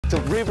The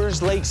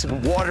rivers, lakes,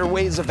 and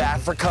waterways of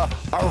Africa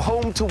are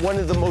home to one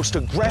of the most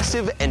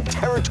aggressive and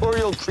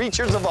territorial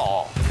creatures of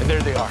all. And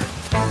there they are,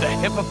 the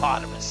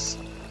hippopotamus.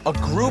 A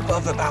group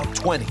of about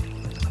 20.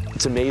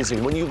 It's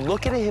amazing. When you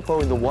look at a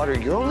hippo in the water,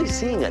 you're only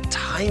seeing a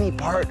tiny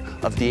part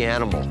of the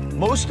animal.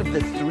 Most of the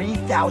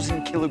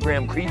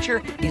 3,000-kilogram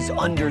creature is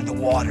under the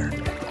water.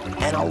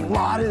 And a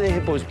lot of the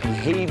hippo's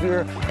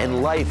behavior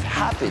and life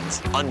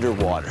happens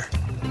underwater.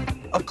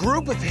 A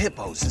group of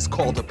hippos is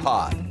called a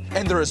pod,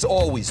 and there is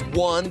always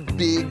one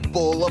big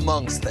bull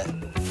amongst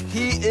them.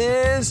 He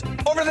is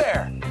over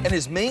there, and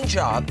his main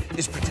job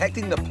is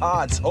protecting the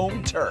pod's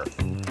home turf.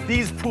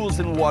 These pools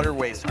and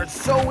waterways are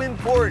so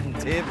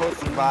important to hippo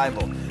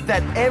survival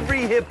that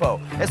every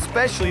hippo,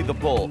 especially the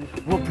bull,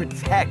 will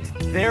protect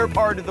their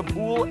part of the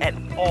pool at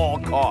all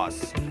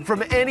costs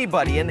from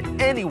anybody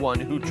and anyone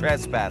who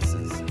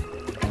trespasses.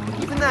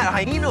 Even that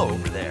hyena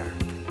over there.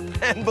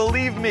 And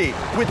believe me,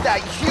 with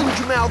that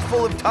huge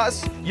mouthful of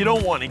tusks, you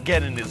don't want to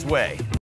get in his way.